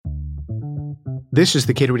This is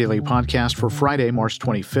the Cato Daily Podcast for Friday, March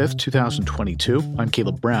 25th, 2022. I'm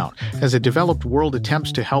Caleb Brown. As a developed world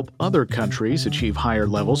attempts to help other countries achieve higher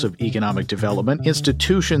levels of economic development,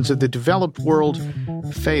 institutions of the developed world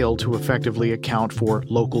fail to effectively account for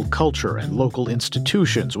local culture and local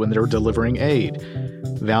institutions when they're delivering aid.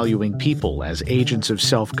 Valuing people as agents of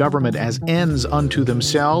self-government as ends unto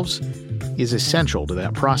themselves is essential to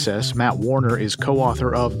that process. Matt Warner is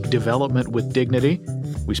co-author of Development with Dignity.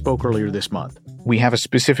 We spoke earlier this month. We have a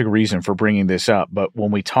specific reason for bringing this up, but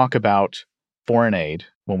when we talk about foreign aid,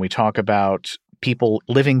 when we talk about people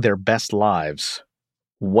living their best lives,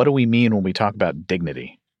 what do we mean when we talk about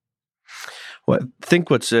dignity? Well, I think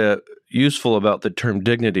what's useful about the term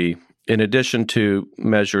dignity, in addition to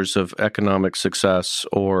measures of economic success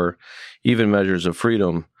or even measures of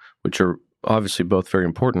freedom, which are obviously both very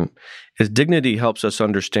important, is dignity helps us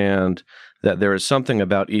understand that there is something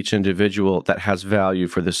about each individual that has value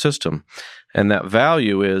for the system. And that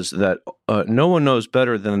value is that no one knows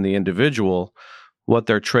better than the individual what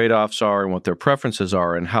their trade-offs are and what their preferences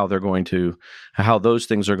are and how those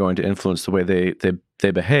things are going to influence the way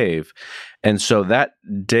they behave. And so that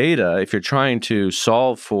data, if you're trying to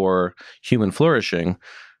solve for human flourishing,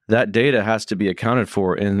 that data has to be accounted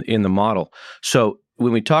for in the model. So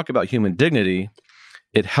when we talk about human dignity,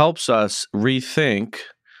 it helps us rethink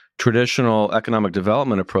traditional economic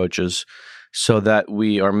development approaches so that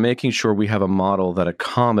we are making sure we have a model that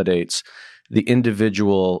accommodates the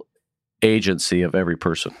individual agency of every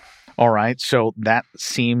person. All right, so that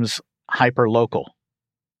seems hyper-local.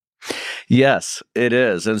 Yes, it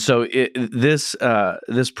is. And so this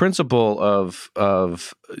principle of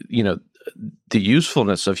the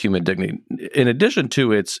usefulness of human dignity, in addition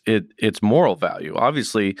to its moral value,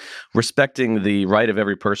 obviously respecting the right of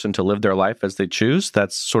every person to live their life as they choose,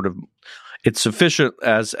 that's sort of, it's sufficient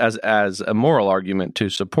as a moral argument to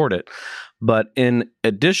support it. But in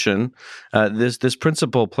addition, this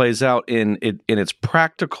principle plays out in its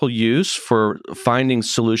practical use for finding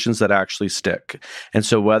solutions that actually stick. And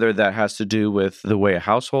so whether that has to do with the way a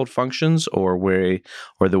household functions or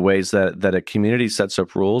the ways that a community sets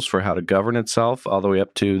up rules for how to govern itself, all the way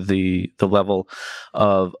up to the level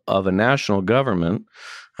of a national government,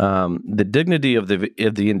 the dignity of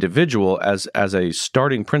the individual as a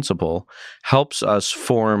starting principle helps us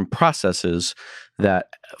form processes that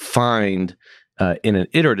find, in an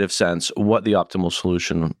iterative sense, what the optimal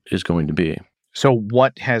solution is going to be. So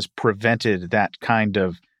what has prevented that kind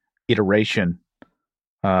of iteration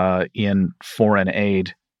in foreign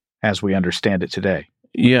aid as we understand it today?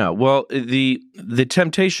 Yeah, well, the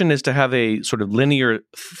temptation is to have a sort of linear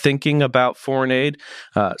thinking about foreign aid.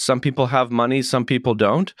 Some people have money, some people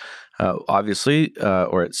don't. Obviously,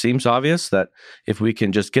 or it seems obvious that if we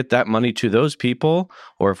can just get that money to those people,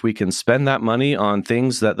 or if we can spend that money on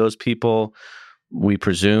things that those people, we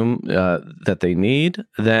presume that they need,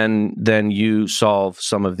 then you solve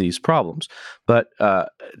some of these problems. But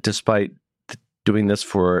despite doing this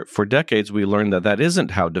for decades, we learned that isn't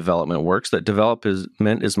how development works, that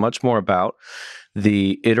development is much more about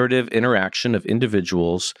the iterative interaction of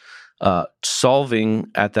individuals solving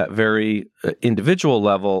at that very individual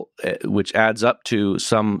level, which adds up to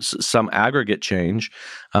some aggregate change,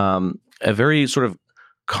 a very sort of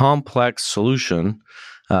complex solution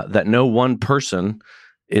that no one person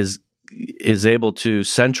is able to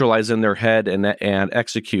centralize in their head and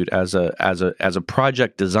execute as a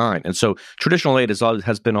project design. And so traditional aid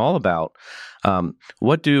has been all about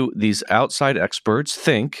what do these outside experts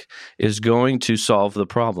think is going to solve the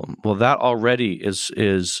problem? Well, that already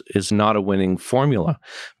is not a winning formula,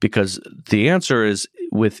 because the answer is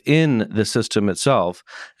within the system itself,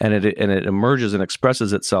 and it emerges and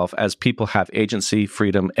expresses itself as people have agency,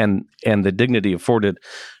 freedom, and the dignity afforded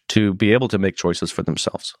to be able to make choices for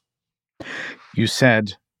themselves. You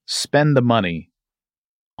said spend the money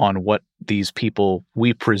on what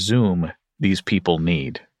we presume these people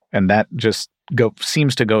need. And that just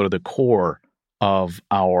seems to go to the core of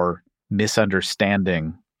our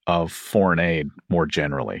misunderstanding of foreign aid more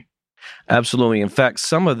generally. Absolutely. In fact,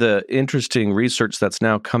 some of the interesting research that's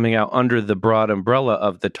now coming out under the broad umbrella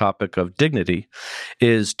of the topic of dignity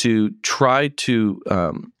is to try to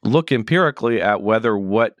look empirically at whether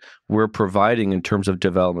what we're providing in terms of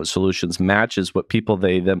development solutions matches what people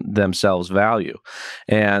themselves value.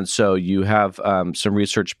 And so you have some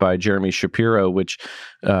research by Jeremy Shapiro, which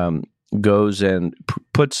goes and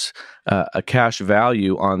puts a cash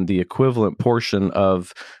value on the equivalent portion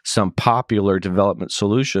of some popular development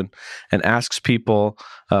solution and asks people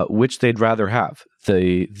which they'd rather have,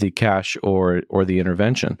 the cash or the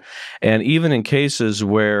intervention. And even in cases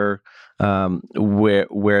where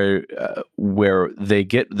where they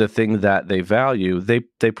get the thing that they value, they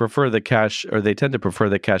prefer the cash, or they tend to prefer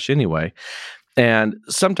the cash anyway. And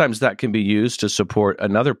sometimes that can be used to support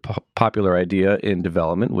another popular idea in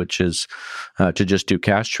development, which is to just do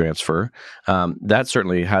cash transfer. That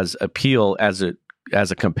certainly has appeal as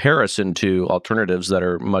a comparison to alternatives that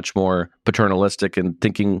are much more paternalistic and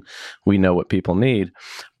thinking we know what people need.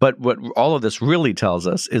 But what all of this really tells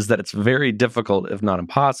us is that it's very difficult, if not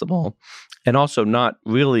impossible, and also not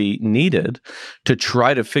really needed to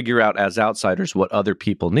try to figure out as outsiders what other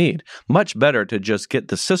people need. Much better to just get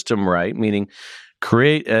the system right, meaning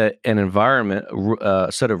create an environment,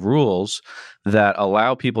 a set of rules that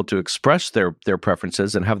allow people to express their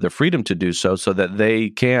preferences and have the freedom to do so that they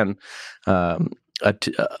can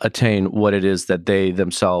attain what it is that they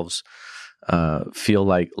themselves feel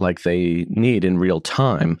like they need in real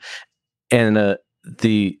time. And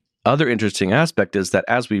the other interesting aspect is that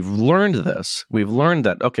as we've learned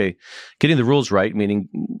that, okay, getting the rules right, meaning,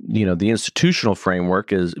 the institutional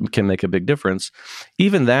framework can make a big difference.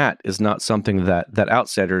 Even that is not something that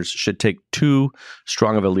outsiders should take too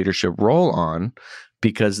strong of a leadership role on,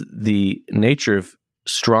 because the nature of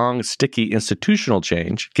strong, sticky institutional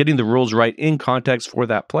change, getting the rules right in context for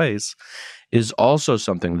that place, is also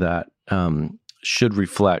something that should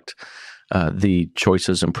reflect the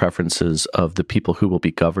choices and preferences of the people who will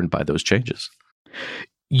be governed by those changes.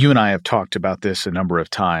 You and I have talked about this a number of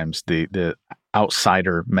times, the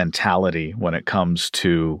outsider mentality when it comes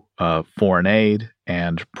to foreign aid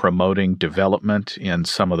and promoting development in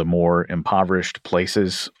some of the more impoverished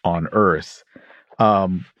places on Earth.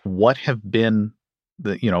 What have been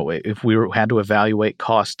if we had to evaluate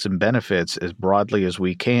costs and benefits as broadly as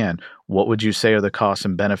we can, what would you say are the costs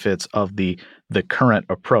and benefits of the current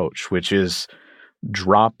approach, which is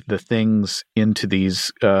drop the things into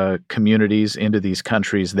these communities, into these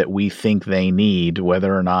countries that we think they need,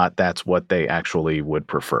 whether or not that's what they actually would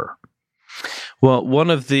prefer? Well, one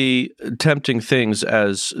of the tempting things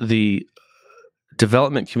as the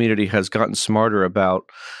development community has gotten smarter about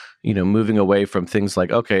moving away from things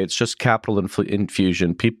like, okay, it's just capital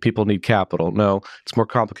infusion. People need capital. No, it's more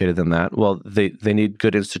complicated than that. Well, they need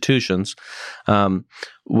good institutions.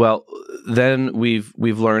 Well, then we've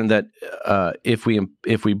learned that if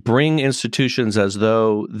we bring institutions as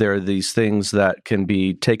though they're these things that can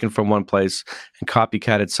be taken from one place and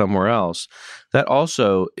copycatted somewhere else, that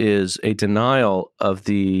also is a denial of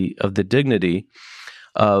the dignity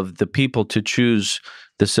of the people to choose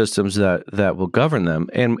the systems that will govern them.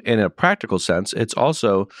 And in a practical sense, it's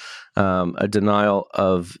also a denial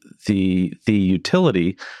of the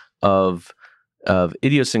utility of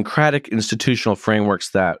idiosyncratic institutional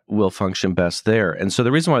frameworks that will function best there. And so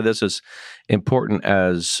the reason why this is important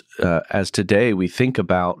as today we think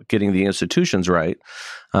about getting the institutions right,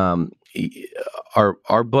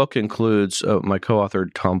 our book includes, my co-author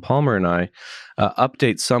Tom Palmer and I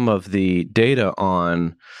update some of the data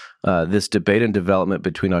on this debate and development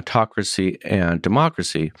between autocracy and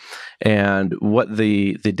democracy. And what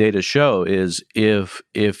the data show is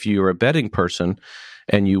if you're a betting person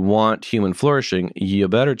and you want human flourishing, you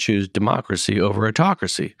better choose democracy over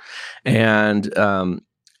autocracy. And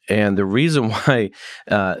the reason why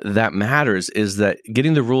that matters is that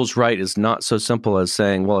getting the rules right is not so simple as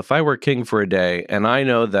saying, well, if I were king for a day and I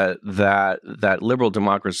know that liberal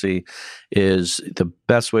democracy is the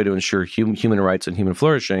best way to ensure human rights and human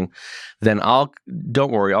flourishing, then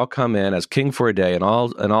don't worry, I'll come in as king for a day and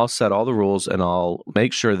I'll set all the rules and I'll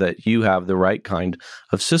make sure that you have the right kind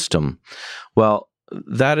of system. Well,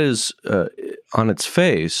 that is on its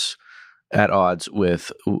face at odds with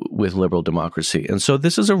liberal democracy. And so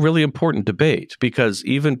this is a really important debate, because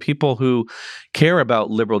even people who care about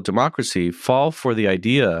liberal democracy fall for the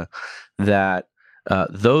idea that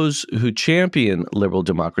those who champion liberal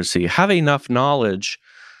democracy have enough knowledge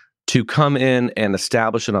to come in and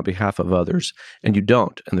establish it on behalf of others, and you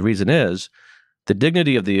don't. And the reason is the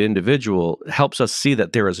dignity of the individual helps us see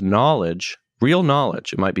that there is knowledge, real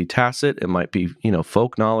knowledge. It might be tacit, it might be,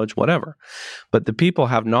 folk knowledge, whatever. But the people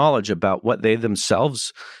have knowledge about what they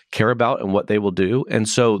themselves care about and what they will do. And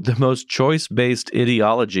so the most choice-based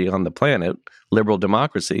ideology on the planet, liberal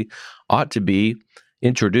democracy, ought to be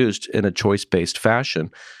introduced in a choice-based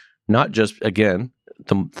fashion. Not just, again,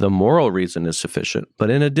 the moral reason is sufficient,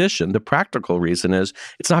 but in addition, the practical reason is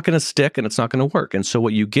it's not going to stick and it's not going to work. And so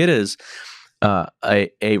what you get is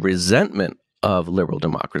a resentment of liberal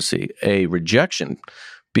democracy, a rejection,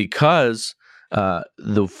 because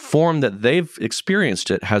the form that they've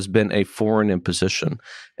experienced it has been a foreign imposition.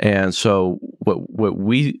 And so what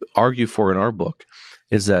we argue for in our book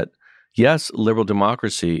is that, yes, liberal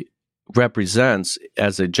democracy represents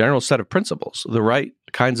as a general set of principles, the right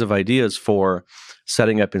kinds of ideas for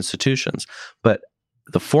setting up institutions. But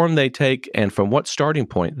the form they take and from what starting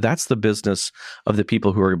point, that's the business of the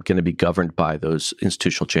people who are going to be governed by those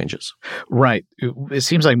institutional changes. Right. It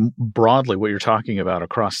seems like broadly what you're talking about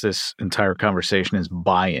across this entire conversation is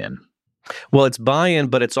buy-in. Well, it's buy-in,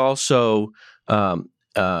 but it's also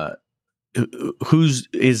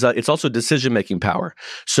it's also decision-making power.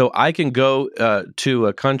 So I can go to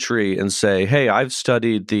a country and say, "Hey, I've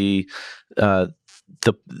studied the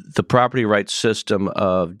property rights system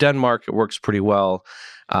of Denmark. It works pretty well.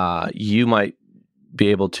 You might be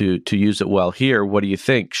able to use it well here. What do you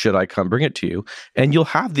think? Should I come bring it to you?" And you'll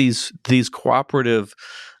have these cooperative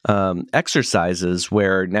exercises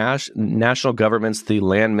where national governments, the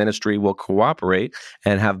land ministry, will cooperate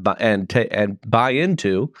and buy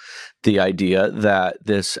into the idea that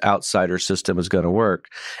this outsider system is going to work.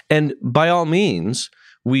 And by all means,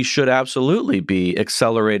 we should absolutely be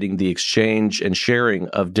accelerating the exchange and sharing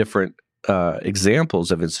of different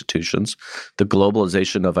examples of institutions. The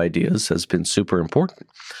globalization of ideas has been super important.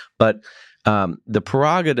 But the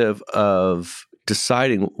prerogative of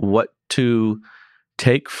deciding what to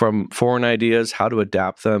take from foreign ideas, how to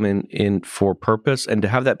adapt them in for purpose, and to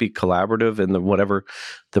have that be collaborative in whatever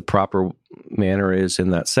the proper manner is in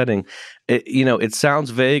that setting. It sounds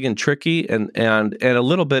vague and tricky, and a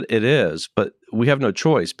little bit it is, but we have no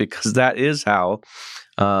choice because that is how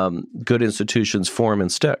good institutions form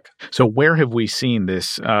and stick. So where have we seen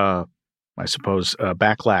this, I suppose,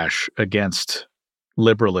 backlash against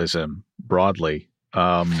liberalism broadly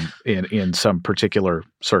in some particular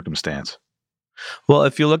circumstance? Well,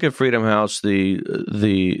 if you look at Freedom House,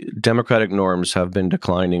 the democratic norms have been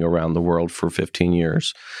declining around the world for 15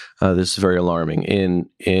 years. This is very alarming.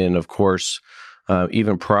 Of course,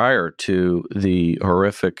 even prior to the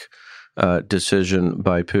horrific decision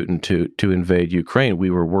by Putin to invade Ukraine, we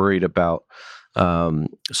were worried about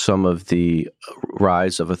some of the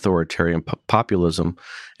rise of authoritarian populism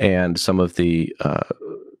and some of the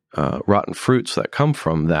rotten fruits that come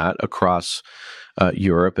from that across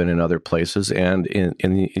Europe and in other places, and in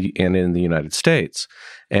the United States.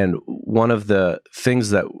 And one of the things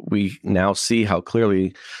that we now see how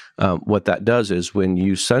clearly what that does is when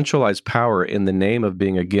you centralize power in the name of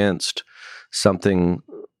being against something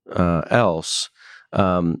else,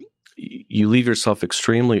 you leave yourself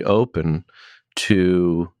extremely open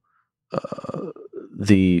to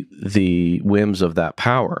the whims of that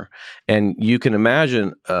power. And you can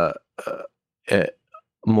imagine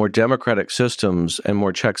more democratic systems and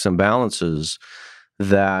more checks and balances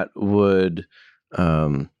that would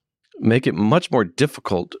make it much more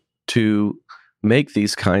difficult to make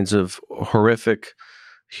these kinds of horrific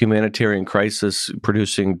humanitarian crisis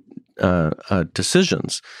producing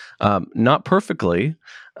decisions. Not perfectly.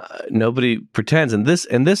 Nobody pretends. And this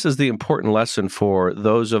is the important lesson for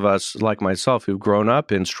those of us like myself who've grown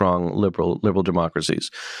up in strong liberal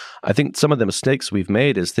democracies. I think some of the mistakes we've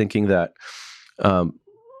made is thinking that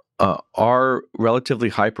our relatively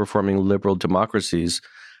high-performing liberal democracies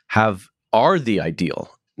are the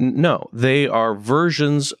ideal. No, they are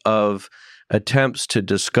versions of attempts to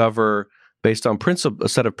discover, based on a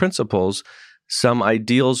set of principles, some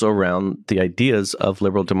ideals around the ideas of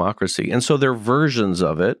liberal democracy. And so they're versions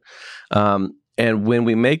of it. And when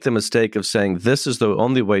we make the mistake of saying this is the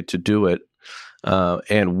only way to do it,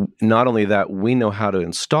 and not only that, we know how to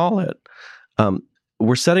install it,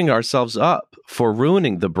 we're setting ourselves up for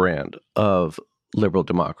ruining the brand of liberal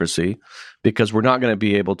democracy because we're not going to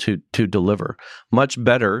be able to deliver. Much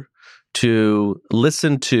better to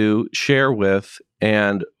listen to, share with,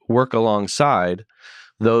 and work alongside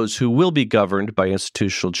those who will be governed by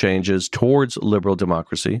institutional changes towards liberal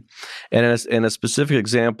democracy. And a specific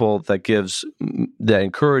example that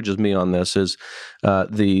encourages me on this is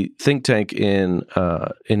the think tank in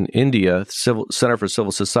India, Center for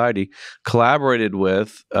Civil Society, collaborated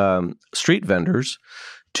with street vendors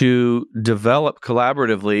to develop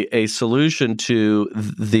collaboratively a solution to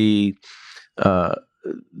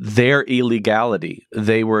their illegality.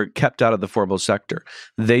 They were kept out of the formal sector.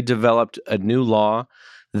 They developed a new law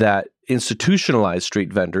that institutionalized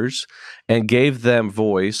street vendors and gave them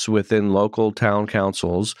voice within local town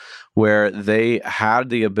councils where they had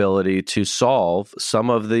the ability to solve some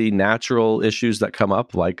of the natural issues that come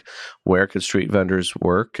up, like where could street vendors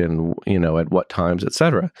work and, at what times, et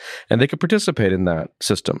cetera. And they could participate in that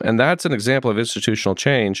system. And that's an example of institutional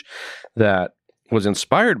change that was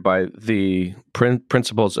inspired by the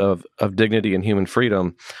principles of dignity and human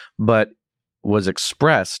freedom, but was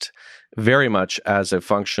expressed very much as a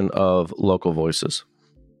function of local voices.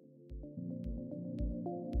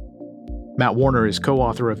 Matt Warner is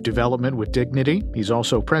co-author of Development with Dignity. He's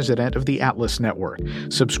also president of the Atlas Network.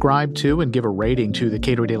 Subscribe to and give a rating to the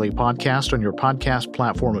Cato Daily Podcast on your podcast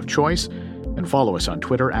platform of choice, and follow us on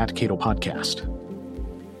Twitter @Cato Podcast.